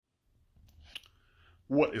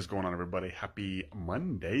What is going on, everybody? Happy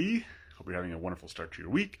Monday. Hope you're having a wonderful start to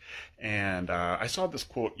your week. And I saw this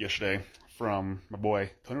quote yesterday from my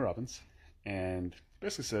boy, Tony Robbins, and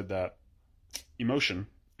basically said that emotion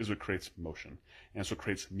is what creates motion, and it's what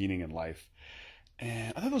creates meaning in life.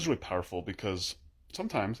 And I thought that was really powerful because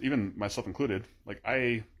sometimes, even myself included, like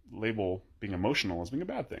I label being emotional as being a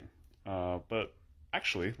bad thing. But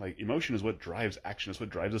actually, like emotion is what drives action. It's what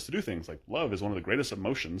drives us to do things. Like love is one of the greatest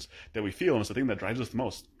emotions that we feel, and it's the thing that drives us the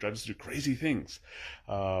most. Drives us to do crazy things.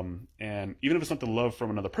 And even if it's not the love from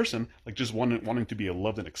another person, like just wanting to be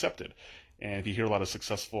loved and accepted. And if you hear a lot of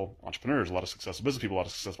successful entrepreneurs, a lot of successful business people, a lot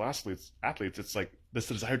of successful athletes, it's like this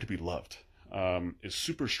desire to be loved is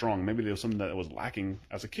super strong. Maybe there was something that was lacking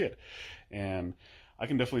as a kid, and I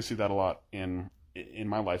can definitely see that a lot in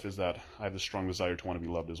my life, is that I have this strong desire to want to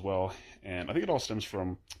be loved as well. And I think it all stems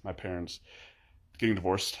from my parents getting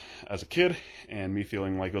divorced as a kid and me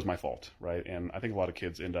feeling like it was my fault, right? And I think a lot of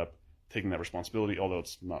kids end up taking that responsibility, although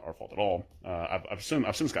it's not our fault at all. I've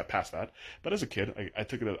since got past that, but as a kid, I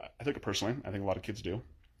took it personally. I think a lot of kids do.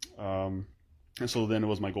 And so then it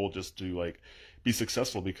was my goal just to like be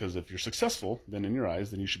successful, because if you're successful, then in your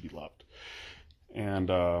eyes, then you should be loved.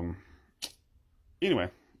 And anyway,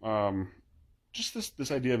 just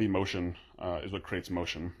this idea of emotion is what creates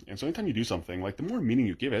motion. And so anytime you do something, like the more meaning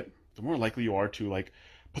you give it, the more likely you are to like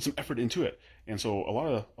put some effort into it. And so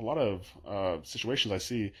a lot of situations I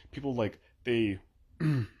see people like they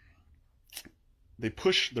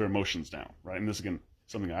push their emotions down, right? And this again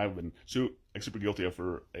something I've been super guilty of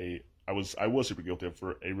I was super guilty of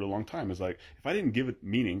for a real long time. Is like if I didn't give it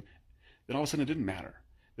meaning, then all of a sudden it didn't matter.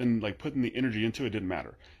 Then like putting the energy into it didn't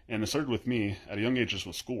matter. And it started with me at a young age just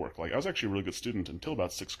with schoolwork. Like I was actually a really good student until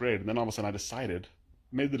about sixth grade, and then all of a sudden I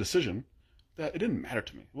made the decision that it didn't matter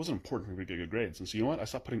to me. It wasn't important for me to get good grades. And so you know what? I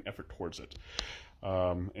stopped putting effort towards it.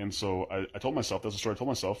 And so I told myself, that's a story I told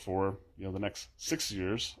myself for the next 6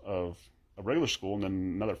 years of regular school and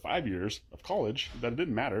then another 5 years of college, that it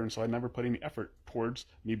didn't matter. And so I never put any effort towards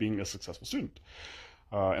me being a successful student.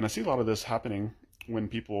 And I see a lot of this happening when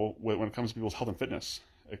it comes to people's health and fitness.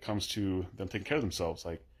 It comes to them taking care of themselves.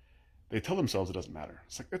 Like they tell themselves it doesn't matter.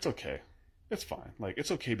 It's like, it's okay. It's fine. Like it's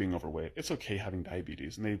okay being overweight. It's okay having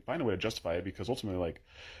diabetes. And they find a way to justify it because ultimately like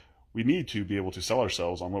we need to be able to sell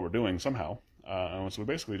ourselves on what we're doing somehow. And so we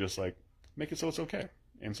basically just like make it so it's okay.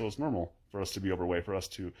 And so it's normal for us to be overweight, for us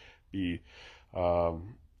to be,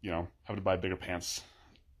 having to buy bigger pants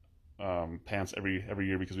every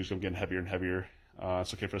year because we just keep getting heavier and heavier.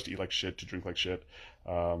 It's okay for us to eat like shit, to drink like shit.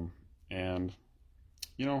 And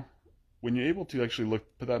when you're able to actually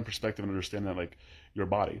put that in perspective and understand that like your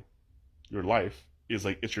body, your life is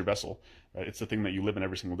like, it's your vessel, right? It's the thing that you live in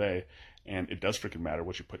every single day, and it does freaking matter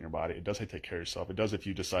what you put in your body. It does how you take care of yourself. It does if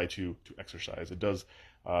you decide to exercise. It does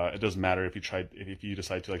matter if you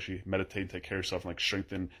decide to actually meditate and take care of yourself and like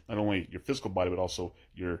strengthen not only your physical body but also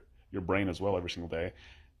your brain as well every single day.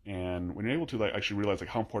 And when you're able to like actually realize like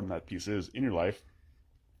how important that piece is in your life,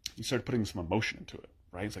 you start putting some emotion into it.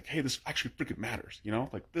 Right? It's like, hey, this actually freaking matters,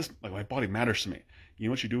 like this, like my body matters to me. You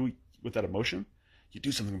know what you do with that emotion? You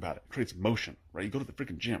do something about it. It creates motion, right? You go to the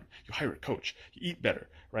freaking gym, you hire a coach, you eat better,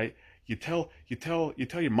 right? You tell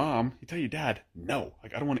your mom, you tell your dad, no,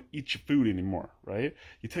 like I don't want to eat your food anymore, right?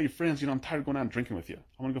 You tell your friends, I'm tired of going out and drinking with you.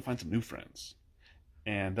 I want to go find some new friends.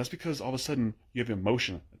 And that's because all of a sudden you have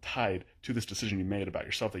emotion tied to this decision you made about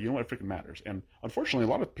yourself that you know what freaking matters. And unfortunately, a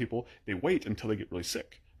lot of people, they wait until they get really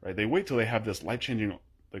sick. Right? They wait till they have this life-changing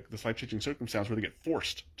circumstance where they get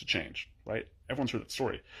forced to change, right? Everyone's heard that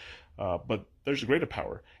story. But there's a greater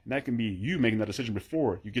power, and that can be you making that decision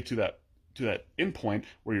before you get to that end point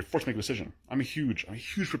where you're forced to make a decision. I'm a huge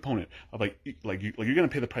proponent of like you're going to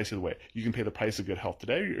pay the price either way. You can pay the price of good health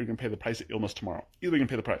today, or you're going to pay the price of illness tomorrow. Either way, you can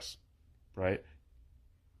pay the price, right?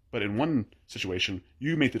 But in one situation,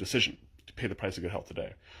 you make the decision to pay the price of good health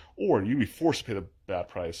today, or you can be forced to pay the bad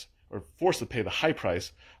price, or forced to pay the high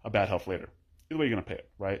price of bad health later. Either way, you're going to pay it,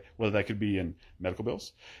 right? Whether that could be in medical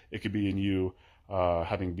bills, it could be in you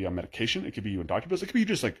having to be on medication, it could be you in doctor bills, it could be you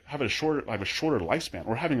just like have a shorter lifespan,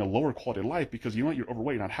 or having a lower quality of life because you're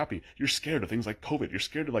overweight, you're not happy, you're scared of things like COVID, you're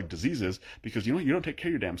scared of like diseases because you don't take care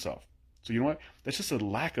of your damn self. So you know what? That's just a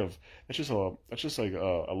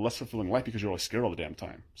less fulfilling life because you're always scared all the damn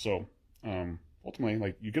time. So ultimately,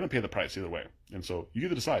 like you're going to pay the price either way, and so you get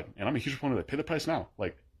to decide. And I'm a huge proponent of that. Pay the price now,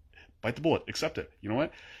 like. Bite the bullet, accept it. You know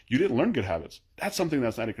what? You didn't learn good habits. That's something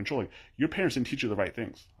that's out of control. Like, your parents didn't teach you the right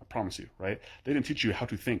things. I promise you, right? They didn't teach you how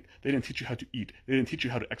to think. They didn't teach you how to eat. They didn't teach you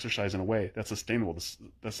how to exercise in a way that's sustainable.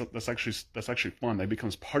 That's actually fun. That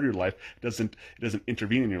becomes part of your life. It doesn't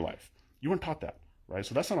intervene in your life. You weren't taught that, right?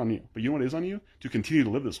 So that's not on you. But you know what is on you? To continue to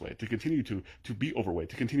live this way, to continue to be overweight,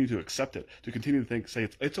 to continue to accept it, to continue to say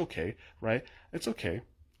it's okay, right? It's okay.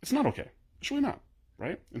 It's not okay. It's really not,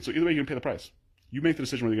 right? And so either way, you're going to pay the price. You make the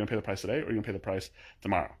decision whether you're going to pay the price today or you're going to pay the price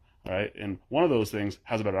tomorrow, right? And one of those things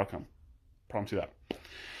has a better outcome. Promise you that.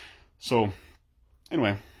 So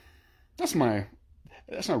anyway, that's my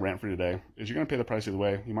rant for today. Is you're going to pay the price either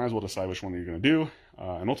way. You might as well decide which one you're going to do.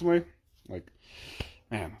 And ultimately, like,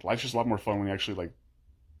 man, life's just a lot more fun when you actually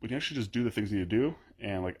just do the things you need to do,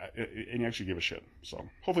 and you actually give a shit. So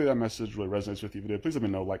hopefully that message really resonates with you. If it did, please let me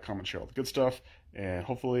know. Like, comment, share all the good stuff, and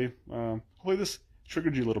hopefully this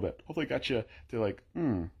triggered you a little bit. Hopefully it got you to get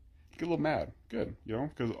a little mad. Good,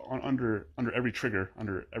 because under every trigger,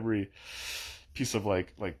 under every piece of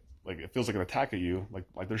like it feels like an attack at you. Like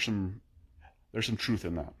there's some truth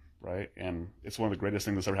in that, right? And it's one of the greatest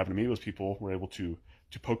things that's ever happened to me was people were able to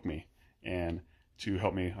poke me and to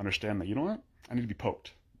help me understand that, you know what, I need to be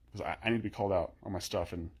poked because I need to be called out on my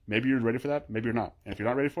stuff. And maybe you're ready for that, maybe you're not. And if you're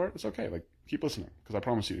not ready for it, it's okay. Like, keep listening, because I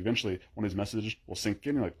promise you, eventually one of these messages will sink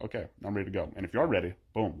in. You're like, okay, now I'm ready to go. And if you are ready,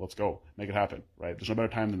 boom, let's go, make it happen, right? There's no better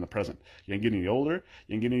time than the present. You ain't getting any older,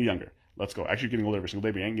 you ain't getting any younger. Let's go. Actually, you're getting older every single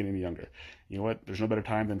day, but you ain't getting any younger. You know what? There's no better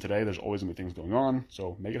time than today. There's always gonna be things going on.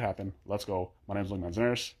 So make it happen. Let's go. My name is Luke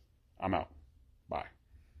Manzanares. I'm out.